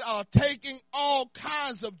that are taking all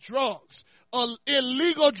kinds of drugs,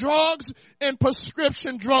 illegal drugs and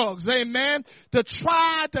prescription drugs, amen, to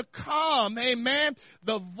try to calm, amen,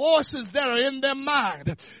 the voices that are in their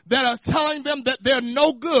mind that are telling them that they're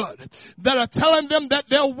no good, that are telling them that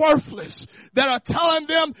they're worthless, that are telling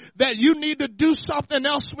them that you need to do something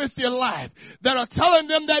else with your life, that are telling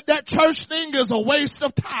them that that church thing is a waste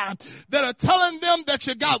of time, that are telling them that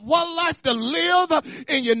you got one life to live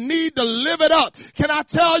and you need to live it up. Can I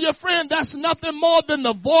tell you, friend, that's nothing more than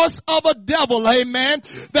the voice of a devil, amen,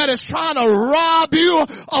 that is trying to rob you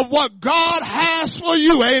of what God has for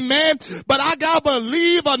you, amen. But I gotta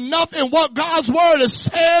believe enough in what God's word is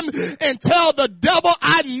saying and tell the devil,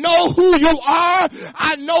 I know who you are,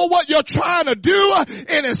 I know what you're trying to do,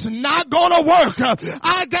 and it's not gonna work.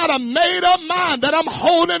 I got a made up mind that I'm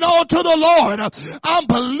holding on to the Lord. I'm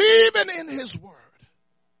believing in his word.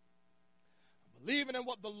 I'm believing in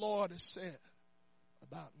what the Lord has said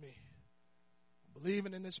about me. I'm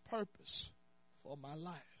believing in his purpose for my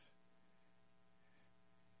life.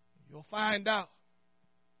 You'll find out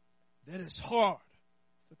that it's hard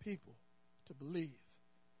for people to believe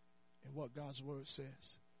in what God's word says.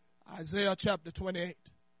 Isaiah chapter 28. And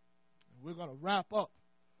we're going to wrap up,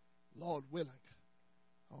 Lord willing,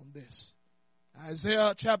 on this.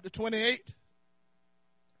 Isaiah chapter 28.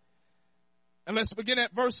 And let's begin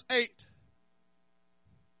at verse 8.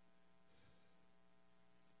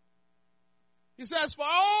 He says, for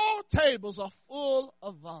all tables are full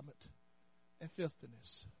of vomit and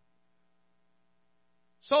filthiness,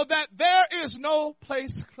 so that there is no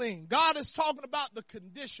place clean. God is talking about the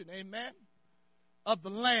condition, amen, of the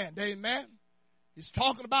land, amen. He's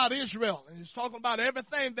talking about Israel, and he's talking about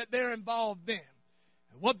everything that they're involved in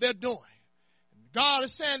and what they're doing. And God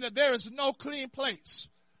is saying that there is no clean place.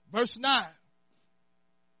 Verse 9.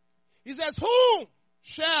 He says, whom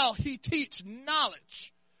shall he teach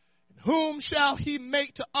knowledge? Whom shall he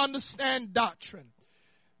make to understand doctrine?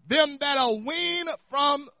 Them that are weaned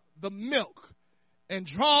from the milk and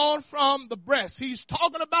drawn from the breast. He's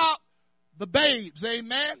talking about the babes,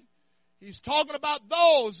 amen. He's talking about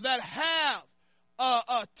those that have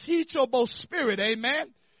a teachable spirit, amen,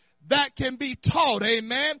 that can be taught,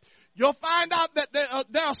 amen. You'll find out that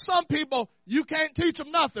there are some people, you can't teach them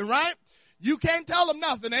nothing, right? You can't tell them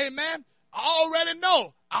nothing, amen. I already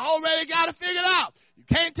know. I already got it figured out. You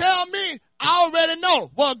can't tell me, I already know.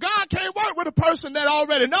 Well, God can't work with a person that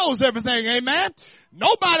already knows everything, amen.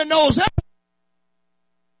 Nobody knows everything.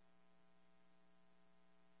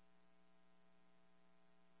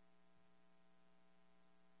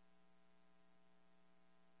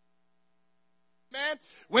 Man,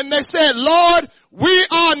 when they said, Lord, we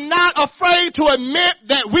are not afraid to admit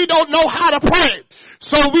that we don't know how to pray.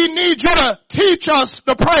 So we need you to teach us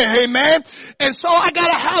to pray, amen. And so I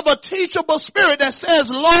gotta have a teachable spirit that says,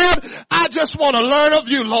 Lord, I just want to learn of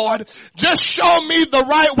you, Lord. Just show me the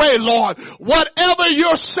right way, Lord. Whatever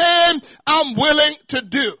you're saying, I'm willing to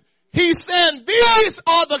do. He's saying these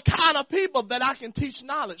are the kind of people that I can teach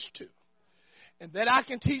knowledge to and that I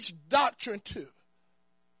can teach doctrine to.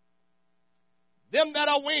 Them that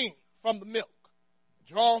are weaned from the milk,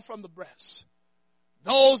 drawn from the breast.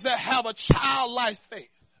 those that have a childlike faith.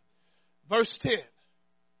 Verse 10.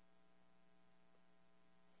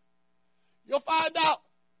 You'll find out.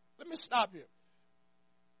 Let me stop here.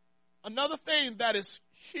 Another thing that is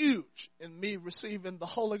huge in me receiving the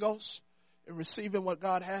Holy Ghost and receiving what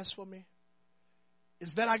God has for me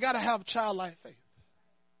is that I got to have childlike faith.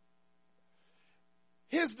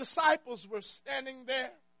 His disciples were standing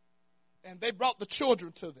there and they brought the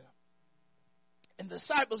children to them. And the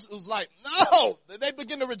disciples was like, no, they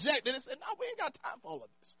begin to reject it. They said, no, we ain't got time for all of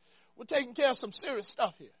this. We're taking care of some serious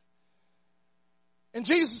stuff here. And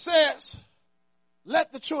Jesus says,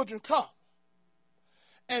 let the children come.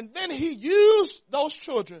 And then he used those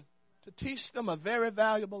children to teach them a very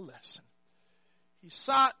valuable lesson. He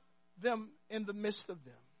sought them in the midst of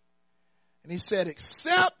them. And he said,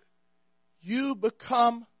 except you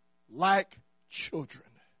become like children,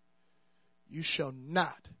 you shall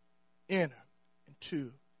not enter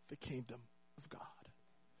into the kingdom of God.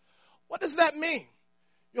 What does that mean?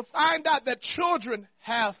 You'll find out that children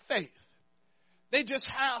have faith. They just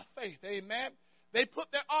have faith. Amen. They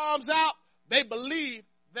put their arms out. They believe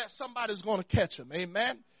that somebody's going to catch them.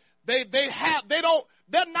 Amen. They're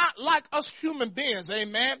not like us human beings.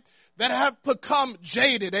 Amen. That have become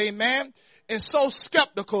jaded. Amen. And so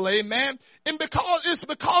skeptical. Amen. And it's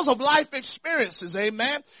because of life experiences.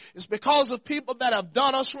 Amen. It's because of people that have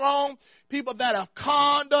done us wrong. People that have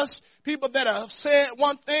conned us. People that have said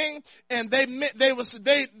one thing and they meant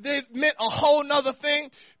a whole nother thing.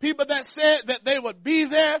 People that said that they would be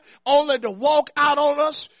there only to walk out on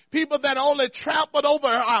us. People that only trampled over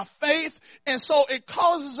our faith. And so it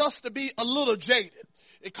causes us to be a little jaded.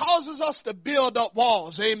 It causes us to build up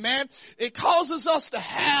walls. Amen. It causes us to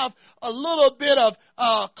have a little bit of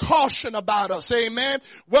caution about us. Amen.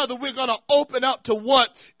 Whether we're going to open up to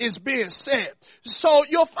what is being said. So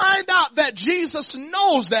you'll find out that Jesus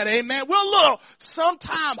knows that. Amen. We're a little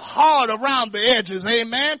sometimes hard around the edges.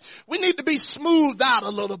 Amen. We need to be smoothed out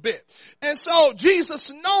a little bit. And so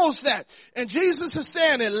Jesus knows that. And Jesus is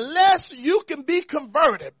saying, unless you can be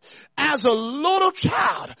converted as a little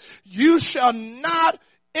child, you shall not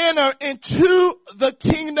enter into the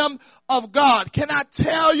kingdom of God. Can I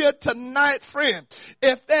tell you tonight, friend,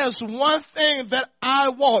 if there's one thing that I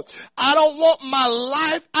don't want I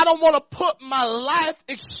don't want to put my life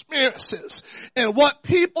experiences and what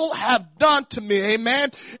people have done to me,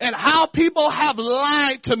 amen, and how people have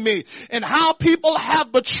lied to me and how people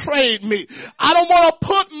have betrayed me. I don't want to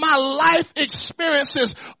put my life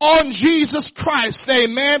experiences on Jesus Christ,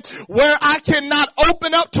 amen, where I cannot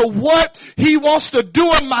open up to what he wants to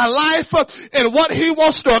do in my life and what he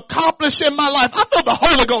wants to accomplish in my life. I feel the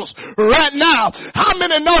Holy Ghost right now. How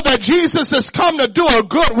many know that Jesus has come to do a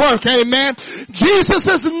good work? Amen. Jesus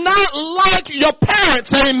is not like your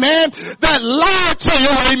parents, amen, that lied to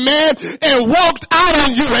you, amen, and walked out on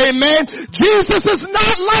you, amen. Jesus is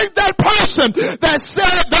not like that person that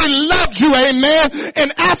said they loved you, amen,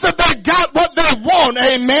 and after they got what they want,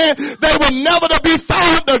 amen, they were never to be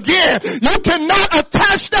found again. You cannot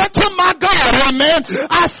attach that to my God, amen.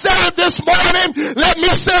 I said it this morning, let me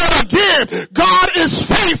say it again. God is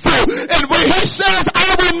faithful, and when he says,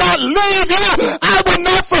 I will not leave you, I will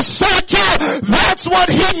not forsake you, that's what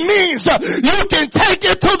he means. You can take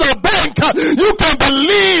it to the bank. You can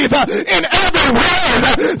believe in every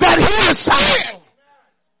word that he is saying.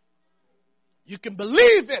 You can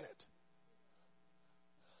believe in it.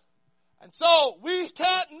 And so we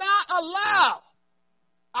cannot allow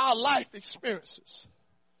our life experiences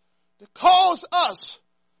to cause us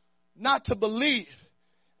not to believe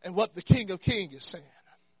in what the King of Kings is saying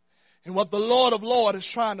and what the Lord of Lords is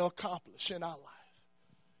trying to accomplish in our life.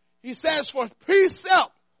 He says, for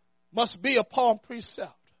precept must be upon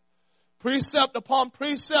precept. Precept upon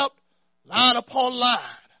precept, line upon line.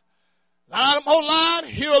 Line upon line,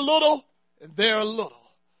 here a little and there a little.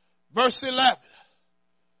 Verse 11.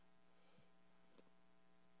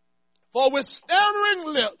 For with stammering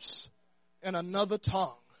lips and another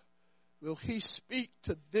tongue will he speak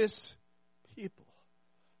to this people.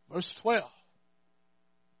 Verse 12.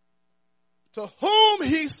 To whom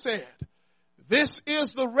he said, this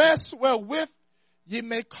is the rest wherewith ye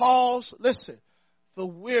may cause, listen, the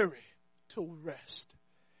weary to rest.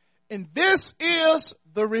 And this is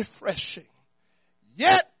the refreshing.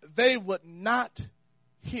 Yet they would not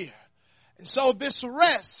hear. And so this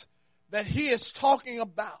rest that he is talking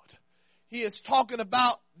about, he is talking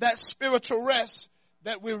about that spiritual rest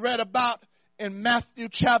that we read about in Matthew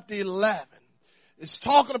chapter 11. It's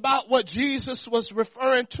talking about what Jesus was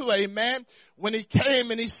referring to, amen, when he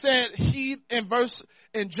came and he said,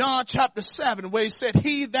 in John chapter 7, where he said,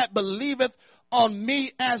 he that believeth on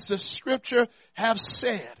me, as the scripture have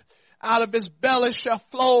said. out of his belly shall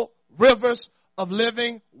flow rivers of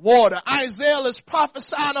living water. Isaiah is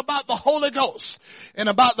prophesying about the Holy Ghost and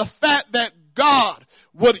about the fact that God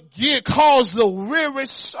would cause the weary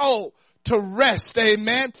soul to rest.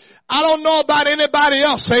 Amen. I don't know about anybody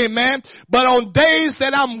else. Amen. But on days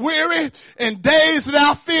that I'm weary and days that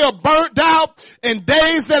I feel burnt out and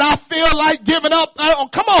days that I feel like giving up.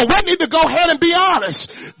 Come on. We need to go ahead and be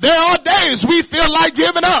honest. There are days we feel like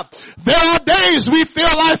giving up. There are days we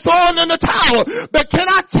feel like throwing in the towel. But can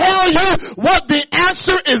I tell you what the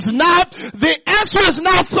answer is not? The answer is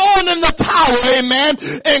not throwing in the towel. Amen.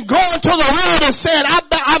 And going to the world and saying,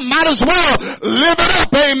 I might as well live it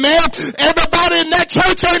up. Amen. Everybody in that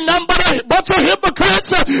church ain't nothing but a bunch of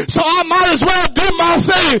hypocrites, so I might as well do my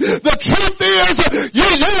thing. The truth is,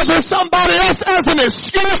 you're using somebody else as an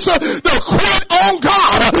excuse to quit on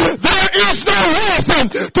God. There is no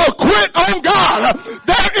reason to quit on God.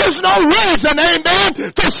 There is no reason,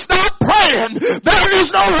 amen, to stop praying. There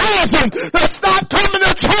is no reason to stop coming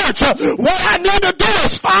to church. What I need to do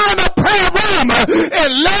is find a prayer room and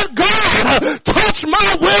let God touch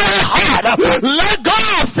my weary heart. Let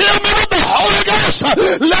God fill me with the Holy Ghost.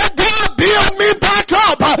 Let God build me back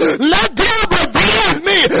up. Let God revive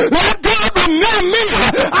me. Let God renew me.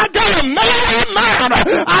 I got a man.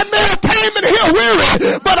 I may have came in here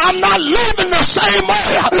weary, but I'm not leaving the same way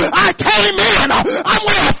I came in. I'm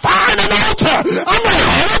going to find an altar. I'm going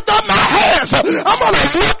to lift up my hands. I'm going to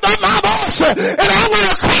lift up my voice, and I'm going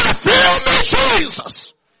to cry, fill me,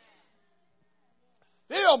 Jesus.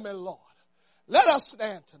 Fill me, Lord. Let us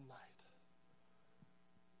stand tonight.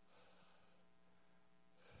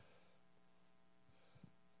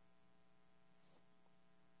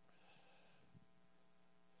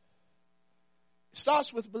 It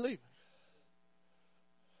starts with believing.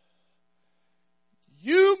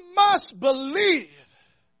 You must believe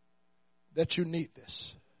that you need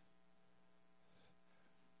this.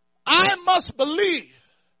 I must believe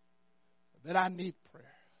that I need prayer.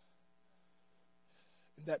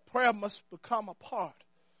 And that prayer must become a part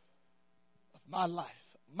of my life,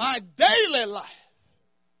 my daily life.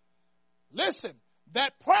 Listen,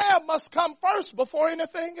 that prayer must come first before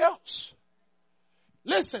anything else.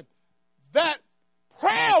 Listen, that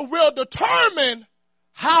prayer will determine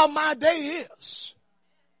how my day is.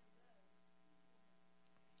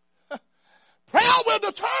 Prayer will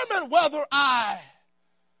determine whether I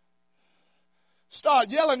start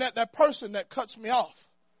yelling at that person that cuts me off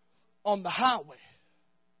on the highway.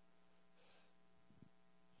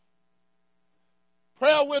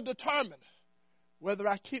 Prayer will determine whether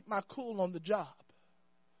I keep my cool on the job.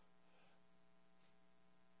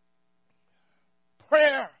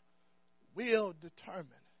 Prayer will determine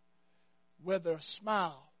whether a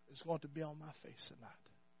smile is going to be on my face or not.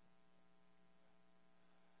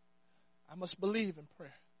 I must believe in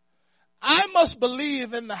prayer. I must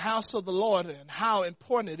believe in the house of the Lord and how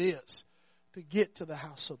important it is to get to the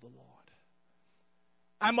house of the Lord.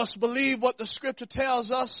 I must believe what the scripture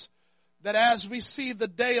tells us, that as we see the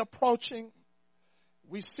day approaching,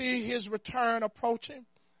 we see his return approaching,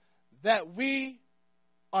 that we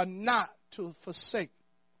are not to forsake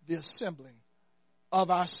the assembling of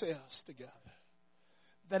ourselves together.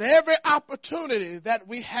 That every opportunity that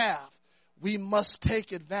we have, we must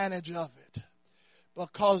take advantage of it.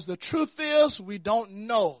 Because the truth is, we don't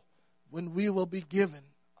know when we will be given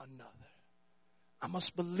another. I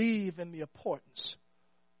must believe in the importance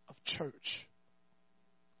of church.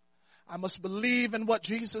 I must believe in what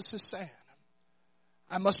Jesus is saying.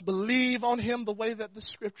 I must believe on him the way that the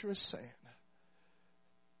scripture is saying.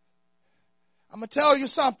 I'm going to tell you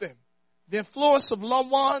something. The influence of loved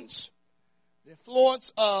ones, the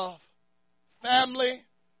influence of family,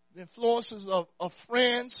 the influences of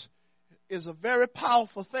friends is a very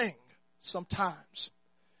powerful thing sometimes.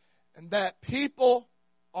 And that people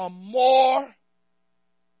are more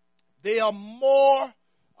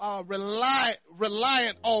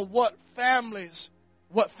reliant on what family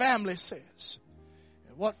says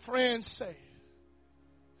and what friends say.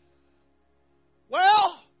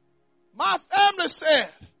 Well, my family said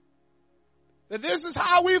that this is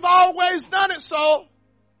how we've always done it, so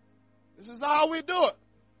this is how we do it.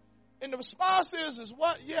 And the response is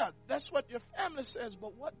what? Yeah, that's what your family says,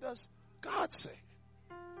 but what does God say?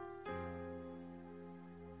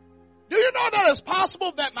 Do you know that it's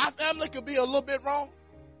possible that my family could be a little bit wrong?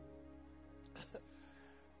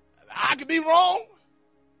 I could be wrong.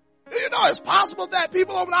 Do you know it's possible that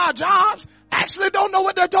people on our jobs actually don't know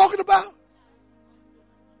what they're talking about?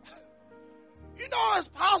 You know it's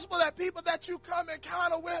possible that people that you come in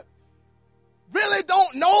encounter with really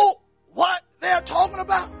don't know what they're talking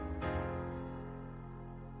about?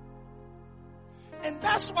 And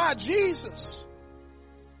that's why Jesus,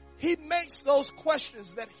 he makes those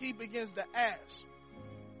questions that he begins to ask,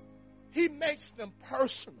 he makes them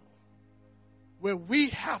personal, where we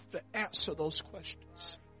have to answer those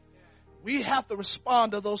questions. We have to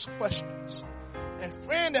respond to those questions. And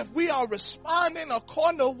friend, if we are responding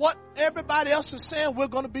according to what everybody else is saying, we're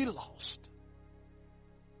going to be lost.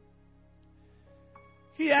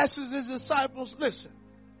 He asks his disciples, listen,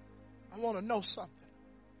 I want to know something.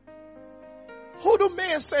 Who do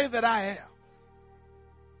men say that I am?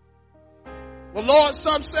 Well, Lord,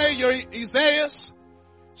 some say you're Isaiah.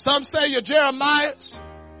 Some say you're Jeremiah.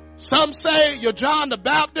 Some say you're John the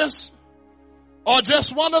Baptist, or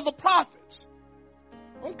just one of the prophets.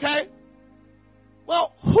 Okay.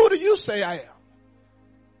 Well, who do you say I am?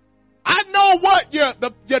 I know what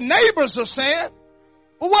your neighbors are saying,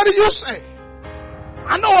 but what do you say?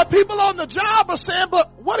 I know what people on the job are saying,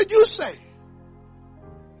 but what do you say?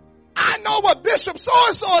 I know what Bishop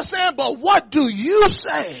so-and-so is saying, but what do you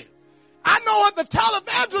say? I know what the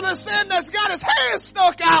televangelist is saying that's got his hand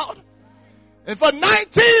stuck out. And for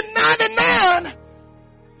 $19.99,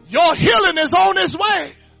 your healing is on its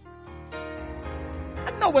way.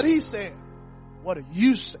 I know what he's saying. What do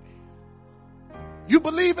you say? You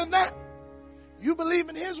believe in that? You believe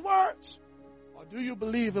in his words? Or do you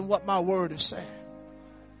believe in what my word is saying?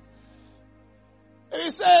 And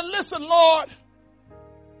he said, listen, Lord,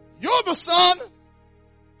 you're the Son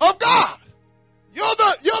of God. You're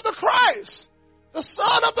the Christ, the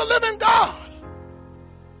Son of the living God.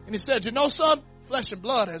 And he said, you know, son, flesh and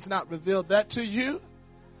blood has not revealed that to you.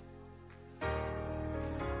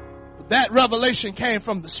 But that revelation came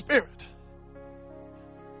from the Spirit.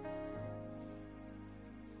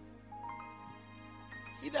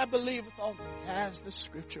 He that believeth on me, as the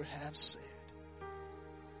scripture hath said,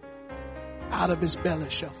 out of his belly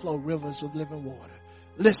shall flow rivers of living water.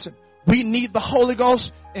 Listen, we need the Holy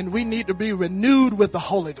Ghost, and we need to be renewed with the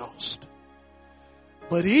Holy Ghost.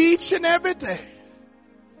 But each and every day,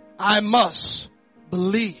 I must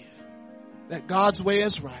believe that God's way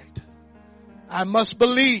is right. I must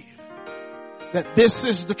believe that this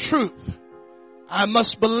is the truth. I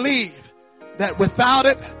must believe that without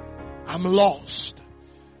it, I'm lost.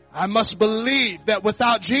 I must believe that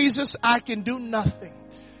without Jesus, I can do nothing.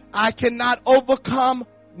 I cannot overcome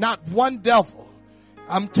not one devil.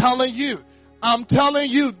 I'm telling you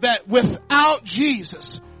that without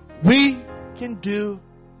Jesus, we can do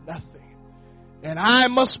nothing. And I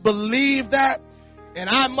must believe that, and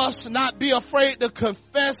I must not be afraid to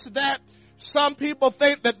confess that. Some people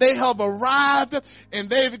think that they have arrived and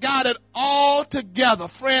they've got it all together.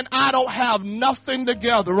 Friend, I don't have nothing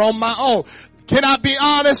together on my own. Can I be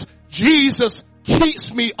honest? Jesus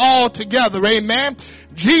keeps me all together. Amen.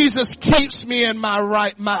 Jesus keeps me in my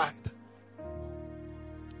right mind.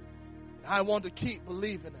 I want to keep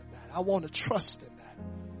believing in that. I want to trust in that.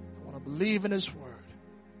 I want to believe in his word.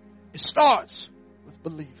 It starts with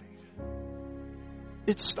believing.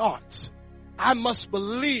 It starts. I must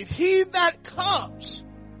believe. He that comes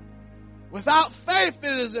without faith,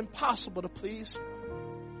 it is impossible to please him.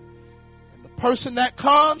 And the person that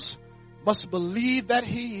comes must believe that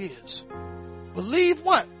he is. Believe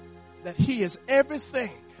what? That he is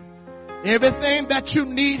everything. Everything that you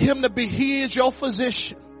need him to be. He is your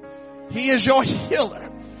physician. He is your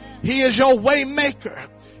healer. He is your way maker.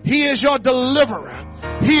 He is your deliverer.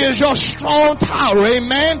 He is your strong tower.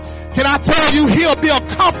 Amen. Can I tell you, he'll be a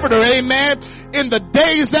comforter. Amen. In the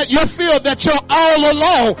days that you feel that you're all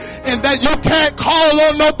alone and that you can't call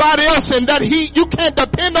on nobody else and that you can't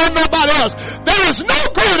depend on nobody else. There is no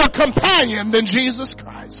greater companion than Jesus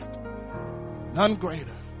Christ. None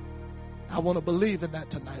greater. I want to believe in that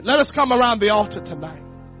tonight. Let us come around the altar tonight.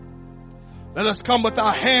 Let us come with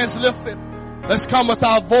our hands lifted. Let's come with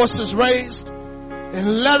our voices raised.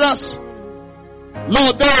 And let us,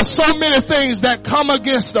 Lord, there are so many things that come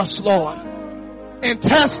against us, Lord, and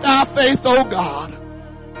test our faith, oh God.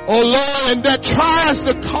 Oh Lord, and that tries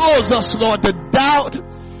to cause us, Lord, to doubt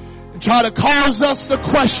and try to cause us to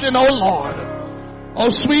question, oh Lord. Oh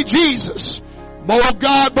sweet Jesus. Oh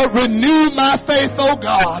God, but renew my faith, oh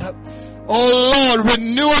God. Oh Lord,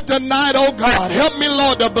 renew it tonight, oh God. Help me,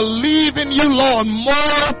 Lord, to believe in you, Lord,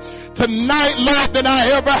 more tonight, Lord, than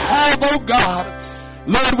I ever have, oh God.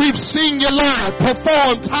 Lord, we've seen you, Lord,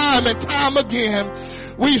 perform time and time again.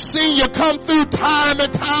 We've seen you come through time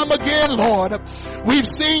and time again, Lord. We've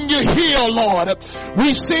seen you heal, Lord.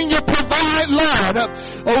 We've seen you provide, Lord.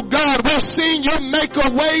 Oh God, we've seen you make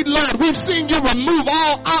a way, Lord. We've seen you remove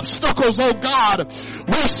all obstacles, oh God.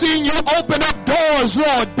 We've seen you open up doors,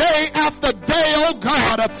 Lord, day after day, oh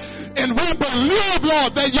God. And we believe,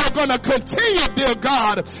 Lord, that you're going to continue, dear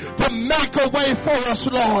God, to make a way for us,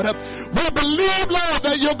 Lord. We believe, Lord,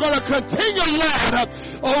 that you're going to continue, Lord,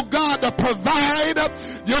 oh God, to provide.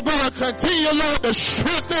 You're going to continue, Lord, to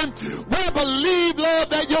strengthen. We believe, Lord,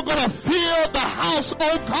 that you're going to fill the house,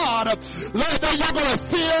 oh God. Lord, that you're going to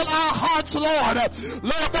fill our hearts, Lord.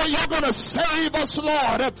 Lord, that you're going to save us,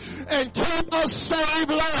 Lord, and keep us saved,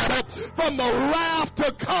 Lord, from the wrath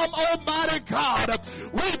to come, Almighty God.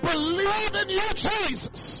 We believe in you,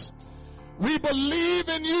 Jesus. We believe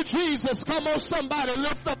in you, Jesus. Come on, somebody,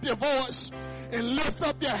 lift up your voice and lift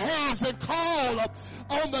up your hands and call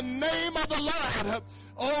on the name of the Lord.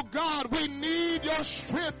 Oh God, we need your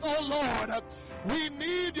strength, oh Lord. We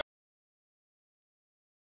need your